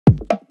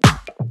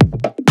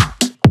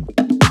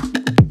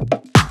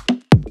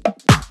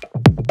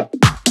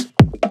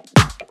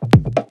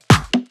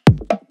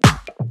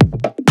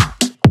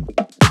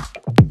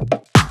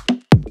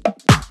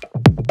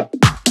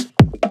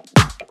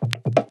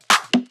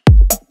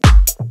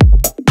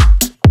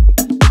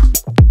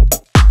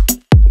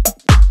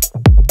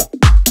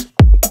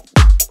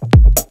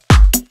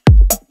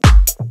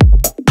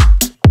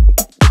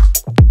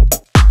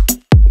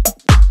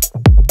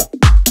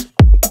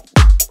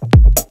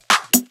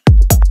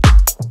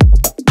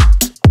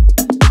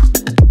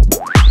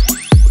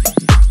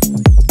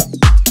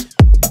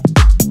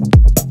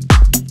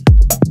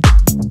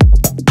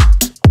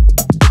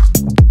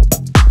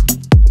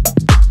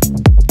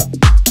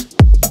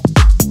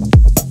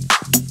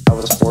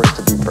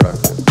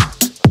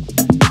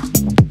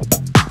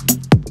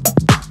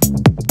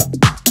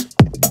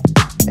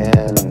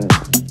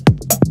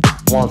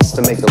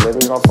wants to make a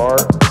living off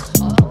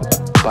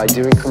art by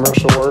doing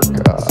commercial work.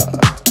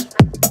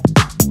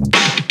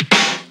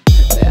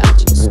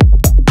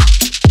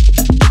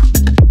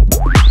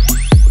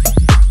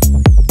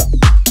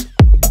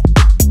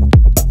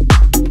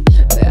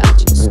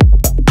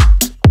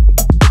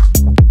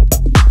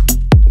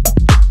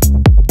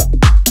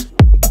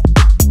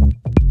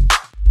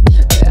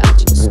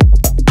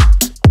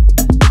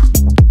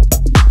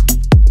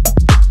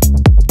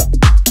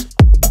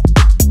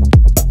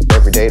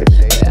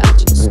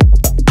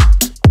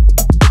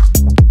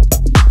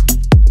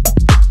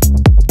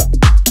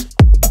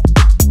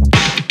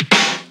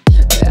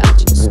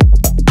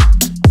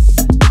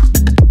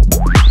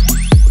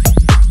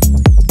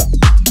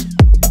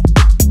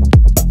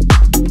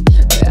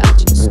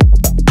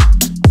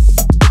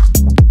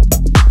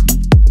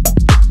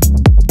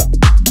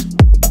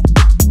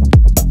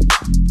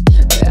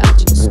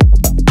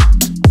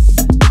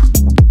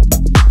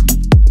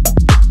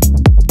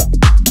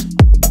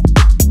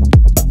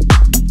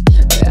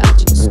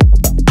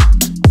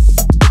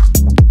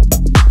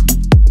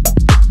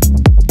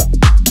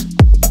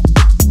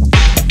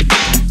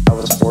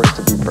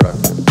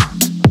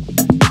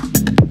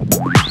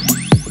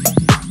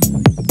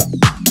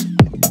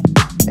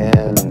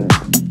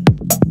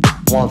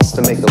 Wants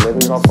to make a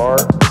living off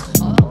art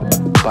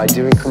by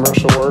doing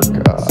commercial work.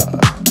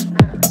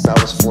 I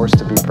was forced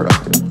to be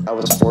productive. I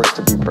was forced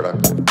to be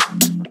productive.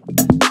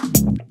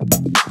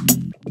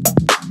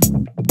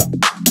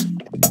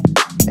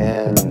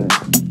 And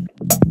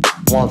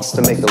wants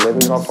to make a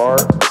living off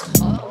art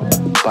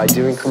by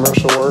doing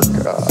commercial work.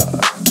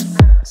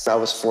 I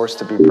was forced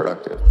to be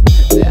productive.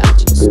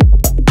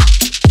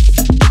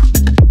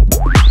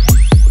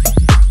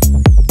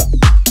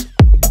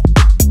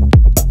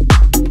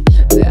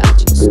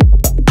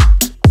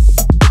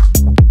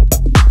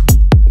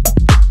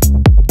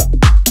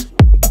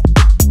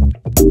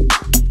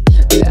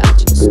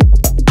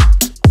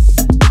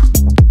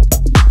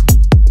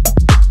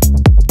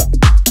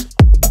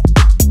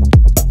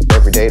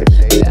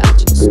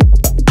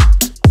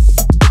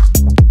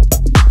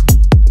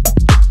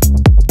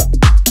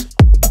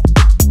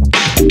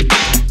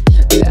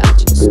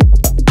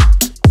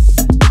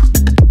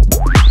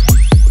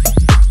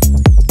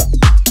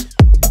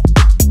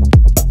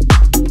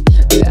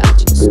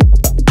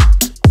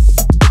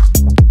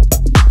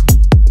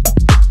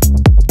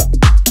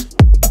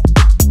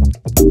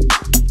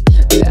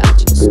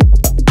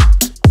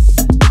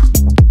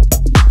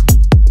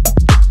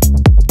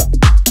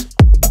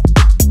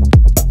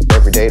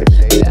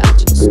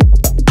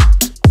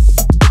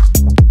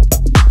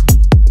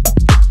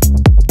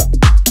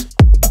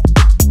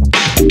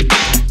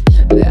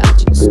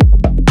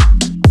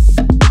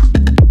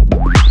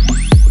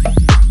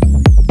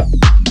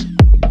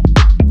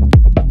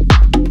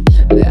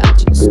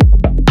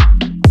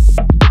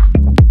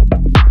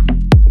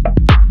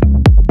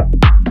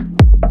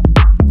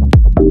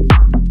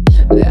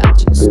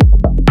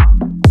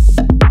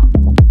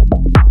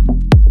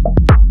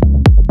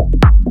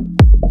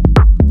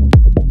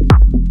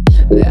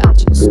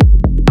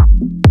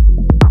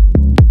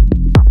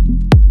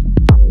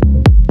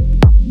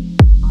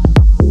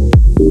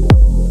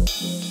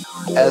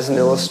 As an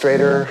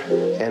illustrator,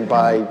 and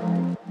by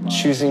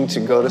choosing to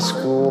go to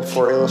school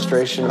for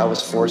illustration, I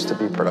was forced to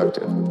be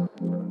productive.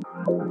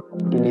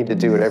 You need to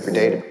do it every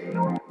day.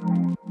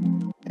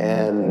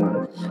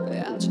 And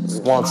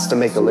wants to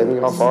make a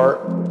living off art,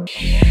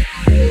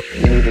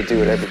 you need to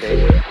do it every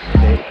day.